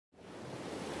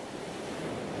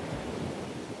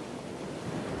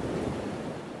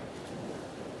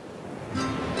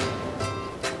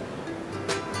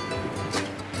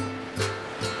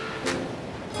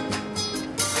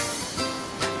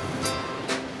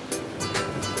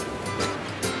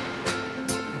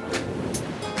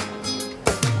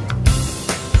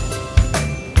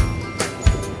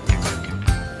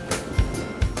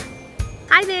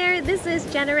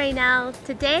Jenna Raynell.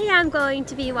 Today I'm going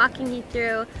to be walking you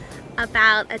through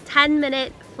about a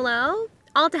 10-minute flow,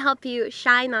 all to help you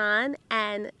shine on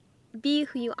and be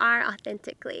who you are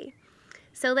authentically.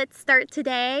 So let's start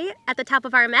today at the top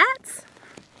of our mats.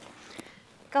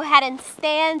 Go ahead and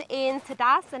stand in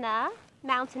Tadasana,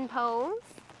 mountain pose.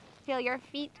 Feel your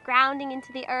feet grounding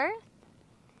into the earth.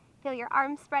 Feel your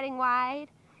arms spreading wide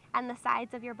and the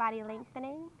sides of your body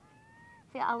lengthening.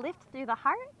 Feel a lift through the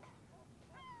heart.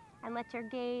 And let your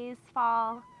gaze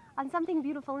fall on something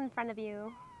beautiful in front of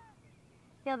you.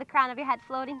 Feel the crown of your head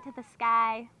floating to the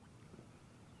sky.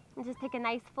 And just take a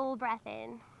nice full breath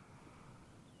in.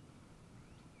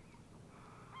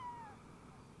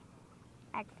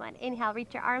 Excellent. Inhale,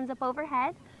 reach your arms up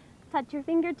overhead. Touch your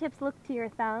fingertips, look to your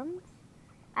thumbs.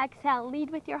 Exhale, lead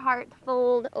with your heart,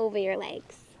 fold over your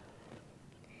legs.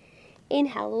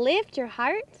 Inhale, lift your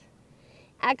heart.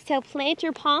 Exhale, plant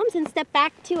your palms and step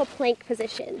back to a plank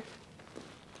position.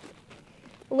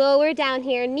 Lower down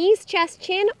here, knees, chest,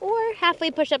 chin, or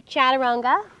halfway push-up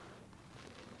chaturanga.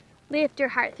 Lift your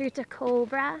heart through to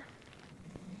cobra.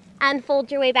 And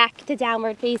fold your way back to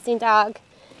downward facing dog.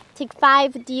 Take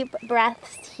 5 deep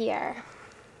breaths here.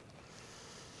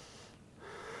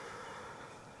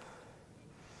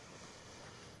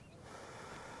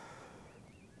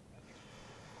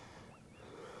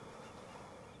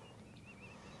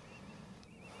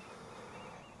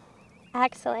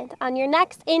 Excellent. On your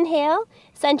next inhale,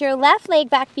 send your left leg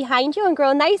back behind you and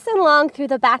grow nice and long through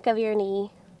the back of your knee.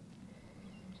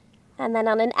 And then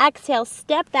on an exhale,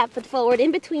 step that foot forward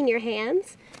in between your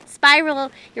hands. Spiral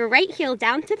your right heel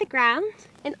down to the ground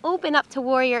and open up to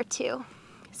warrior two.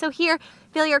 So here,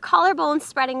 feel your collarbones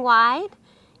spreading wide,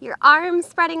 your arms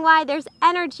spreading wide. There's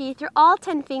energy through all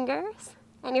 10 fingers,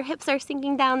 and your hips are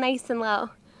sinking down nice and low.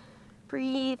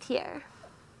 Breathe here.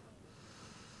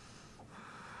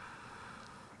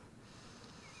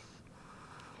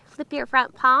 Flip your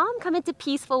front palm, come into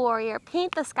peaceful warrior.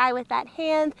 Paint the sky with that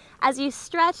hand as you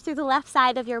stretch through the left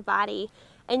side of your body.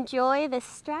 Enjoy this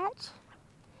stretch.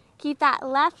 Keep that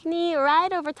left knee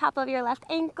right over top of your left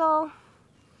ankle.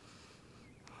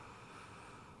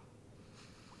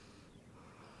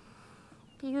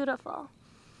 Beautiful.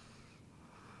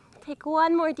 Take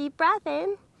one more deep breath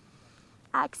in.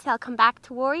 Exhale, come back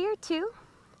to warrior two.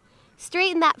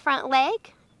 Straighten that front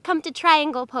leg. Come to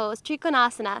triangle pose,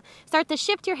 Trikonasana. Start to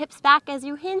shift your hips back as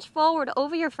you hinge forward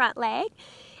over your front leg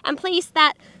and place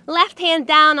that left hand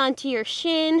down onto your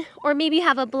shin, or maybe you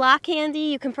have a block handy,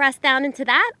 you can press down into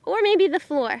that, or maybe the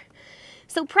floor.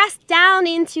 So press down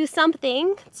into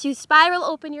something to spiral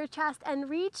open your chest and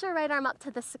reach your right arm up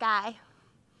to the sky.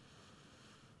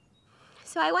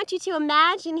 So I want you to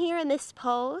imagine here in this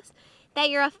pose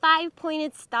that you're a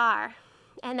 5-pointed star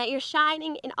and that you're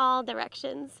shining in all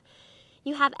directions.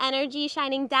 You have energy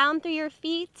shining down through your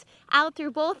feet, out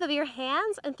through both of your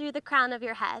hands, and through the crown of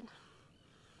your head.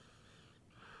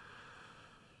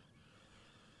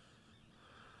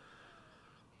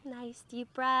 Nice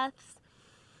deep breaths,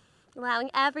 allowing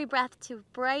every breath to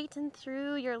brighten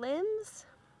through your limbs.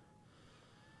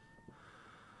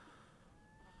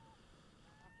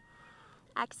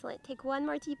 Excellent. Take one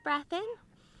more deep breath in,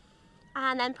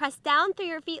 and then press down through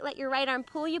your feet. Let your right arm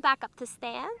pull you back up to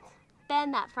stand.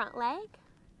 Bend that front leg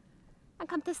and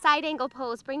come to side angle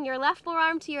pose. Bring your left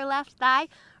forearm to your left thigh.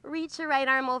 Reach your right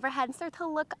arm overhead and start to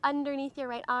look underneath your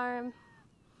right arm.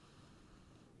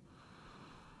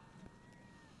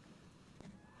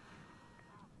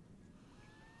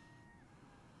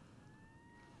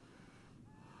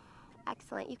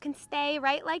 Excellent. You can stay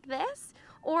right like this,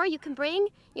 or you can bring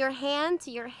your hand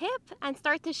to your hip and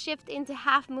start to shift into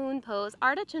half moon pose,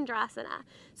 Ardha Chandrasana.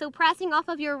 So pressing off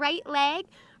of your right leg,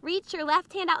 reach your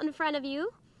left hand out in front of you,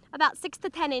 about 6 to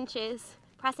 10 inches.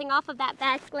 Pressing off of that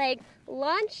back leg,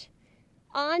 launch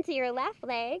onto your left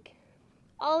leg.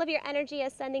 All of your energy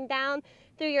is sending down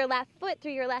through your left foot,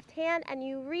 through your left hand, and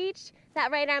you reach that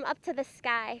right arm up to the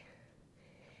sky.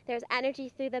 There's energy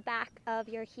through the back of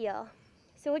your heel.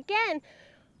 So again,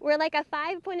 we're like a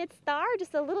 5-pointed star,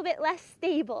 just a little bit less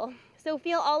stable. So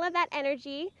feel all of that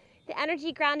energy. The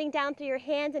energy grounding down through your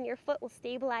hands and your foot will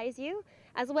stabilize you,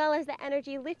 as well as the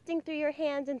energy lifting through your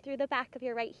hands and through the back of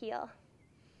your right heel.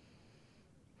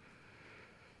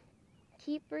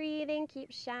 Keep breathing,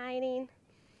 keep shining.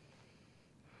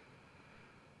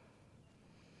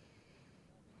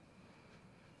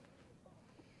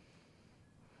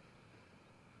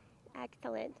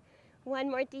 Excellent.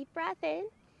 One more deep breath in.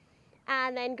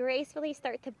 And then gracefully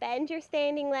start to bend your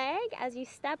standing leg as you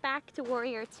step back to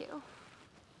warrior two.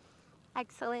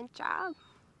 Excellent job.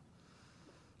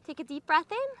 Take a deep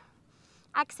breath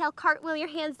in. Exhale, cartwheel your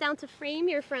hands down to frame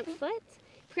your front foot.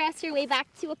 Press your way back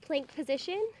to a plank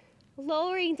position,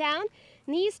 lowering down,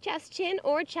 knees, chest, chin,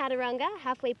 or chaturanga,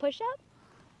 halfway push-up.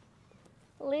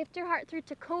 Lift your heart through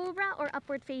to cobra or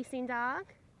upward facing dog,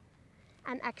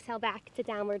 and exhale back to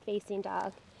downward facing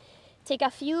dog. Take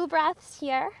a few breaths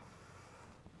here.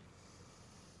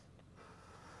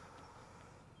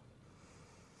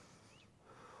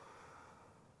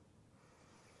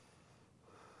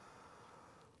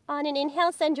 On an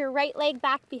inhale, send your right leg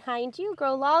back behind you.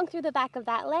 Grow long through the back of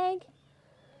that leg.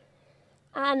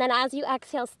 And then as you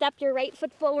exhale, step your right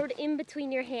foot forward in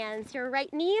between your hands. Your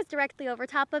right knee is directly over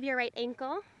top of your right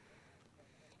ankle.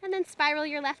 And then spiral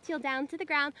your left heel down to the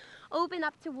ground. Open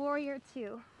up to warrior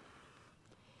two.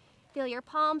 Feel your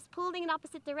palms pulling in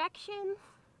opposite directions.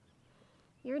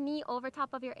 Your knee over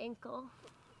top of your ankle.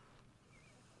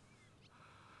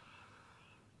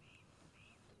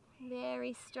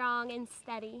 Very strong and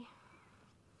steady.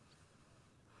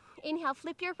 Inhale,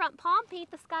 flip your front palm,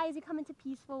 paint the sky as you come into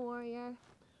peaceful warrior.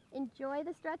 Enjoy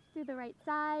the stretch through the right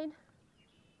side.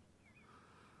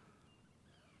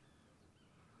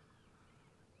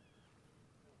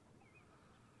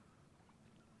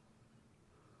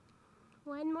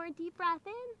 One more deep breath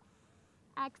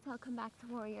in. Exhale, come back to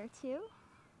warrior two.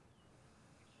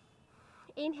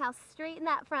 Inhale, straighten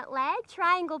that front leg,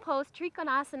 triangle pose,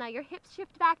 Trikonasana. Your hips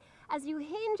shift back as you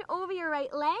hinge over your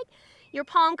right leg. Your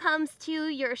palm comes to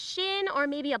your shin or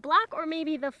maybe a block or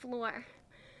maybe the floor.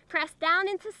 Press down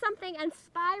into something and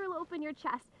spiral open your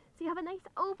chest. So you have a nice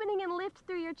opening and lift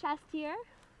through your chest here.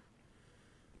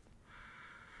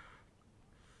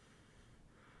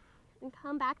 And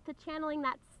come back to channeling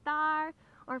that star,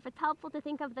 or if it's helpful to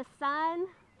think of the sun,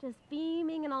 just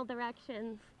beaming in all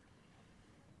directions.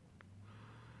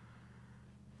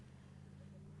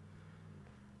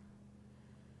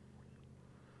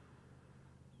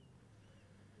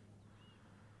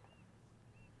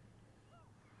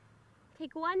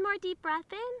 Take one more deep breath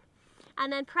in,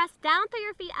 and then press down through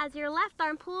your feet as your left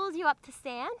arm pulls you up to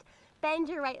stand. Bend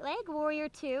your right leg, warrior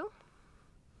two.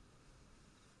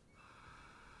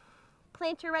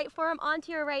 Plant your right forearm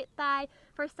onto your right thigh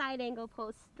for side angle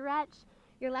pose. Stretch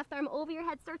your left arm over your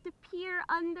head, start to peer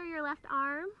under your left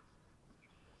arm.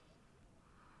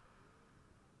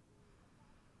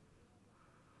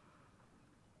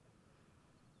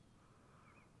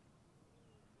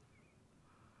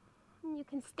 You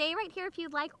can stay right here if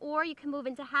you'd like, or you can move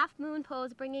into half moon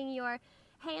pose, bringing your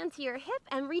hand to your hip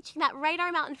and reaching that right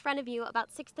arm out in front of you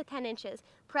about 6 to 10 inches.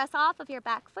 Press off of your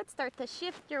back foot, start to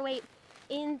shift your weight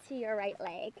into your right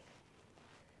leg.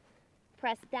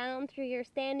 Press down through your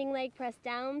standing leg, press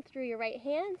down through your right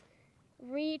hand.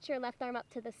 Reach your left arm up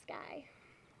to the sky.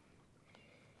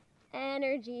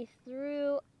 Energy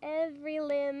through every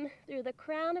limb, through the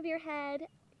crown of your head.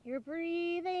 You're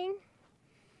breathing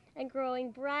and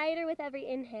growing brighter with every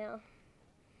inhale.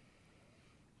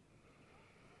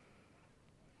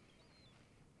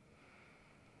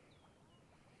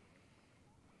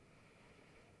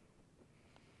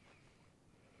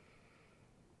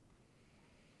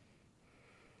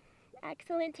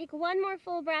 Excellent. Take one more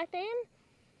full breath in,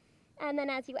 and then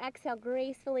as you exhale,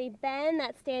 gracefully bend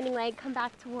that standing leg, come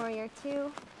back to warrior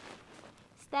two.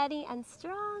 Steady and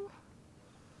strong.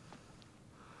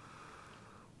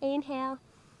 Inhale.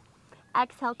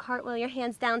 Exhale, cartwheel your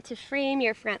hands down to frame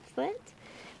your front foot.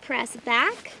 Press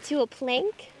back to a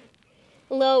plank.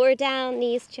 Lower down,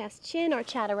 knees, chest, chin, or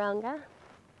chaturanga.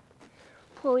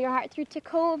 Pull your heart through to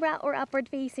cobra or upward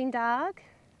facing dog.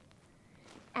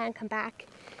 And come back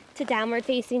to downward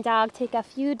facing dog. Take a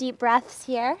few deep breaths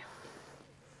here.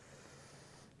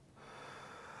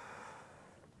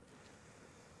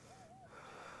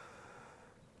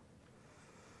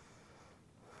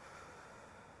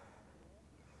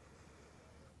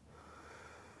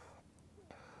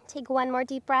 Take one more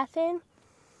deep breath in.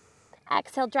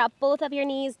 Exhale, drop both of your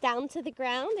knees down to the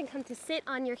ground and come to sit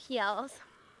on your heels.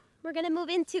 We're gonna move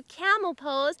into camel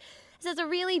pose. This is a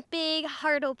really big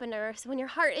heart opener. So when your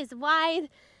heart is wide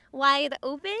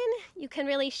open, you can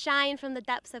really shine from the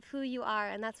depths of who you are,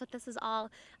 and that's what this is all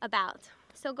about.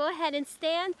 So go ahead and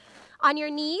stand on your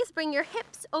knees, bring your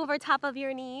hips over top of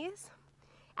your knees,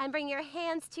 and bring your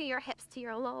hands to your hips, to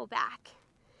your low back.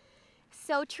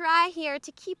 So try here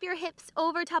to keep your hips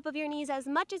over top of your knees as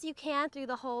much as you can through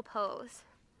the whole pose.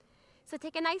 So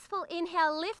take a nice full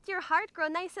inhale, lift your heart, grow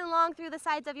nice and long through the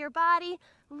sides of your body,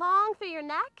 long through your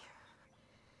neck.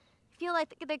 Feel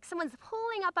like someone's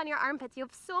pulling up on your armpits. You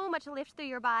have so much lift through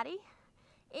your body.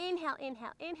 Inhale,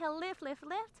 inhale, inhale, lift, lift,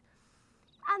 lift.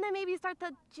 And then maybe start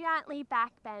to gently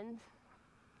back bend.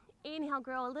 Inhale,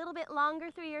 grow a little bit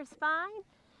longer through your spine.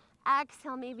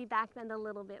 Exhale, maybe back bend a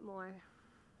little bit more.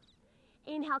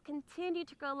 Inhale, continue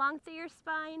to grow long through your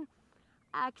spine.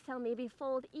 Exhale, maybe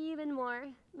fold even more.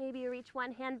 Maybe you reach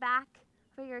one hand back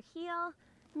for your heel.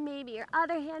 Maybe your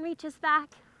other hand reaches back.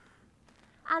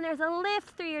 And there's a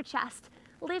lift through your chest.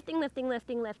 Lifting, lifting,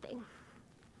 lifting, lifting.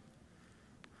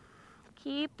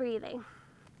 Keep breathing.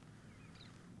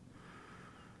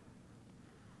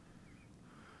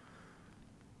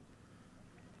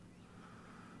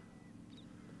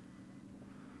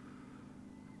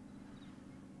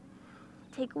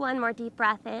 Take one more deep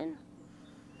breath in.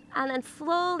 And then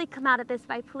slowly come out of this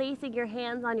by placing your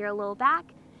hands on your low back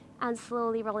and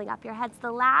slowly rolling up your head. It's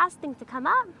the last thing to come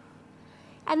up.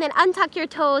 And then untuck your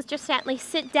toes, just gently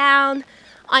sit down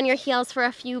on your heels for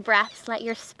a few breaths. Let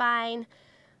your spine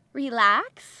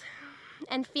relax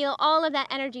and feel all of that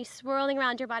energy swirling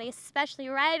around your body, especially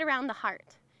right around the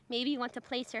heart. Maybe you want to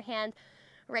place your hand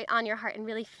right on your heart and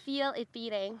really feel it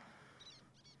beating.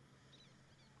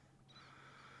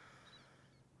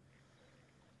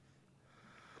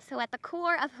 So at the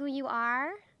core of who you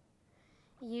are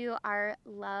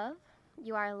love,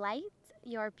 you are light,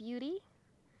 you are beauty,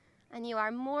 and you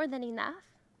are more than enough.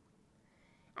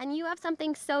 And you have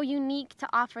something so unique to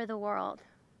offer the world.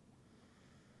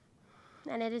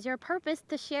 And it is your purpose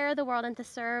to share the world and to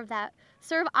serve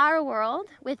our world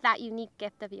with that unique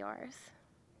gift of yours.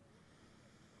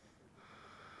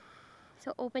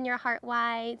 So open your heart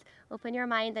wide, open your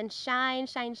mind, and shine,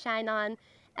 shine, shine on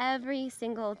every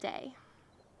single day.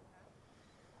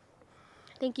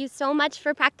 Thank you so much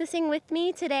for practicing with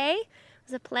me today. It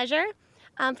was a pleasure.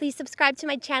 Please subscribe to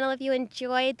my channel if you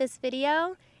enjoyed this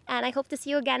video, and I hope to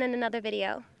see you again in another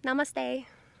video. Namaste.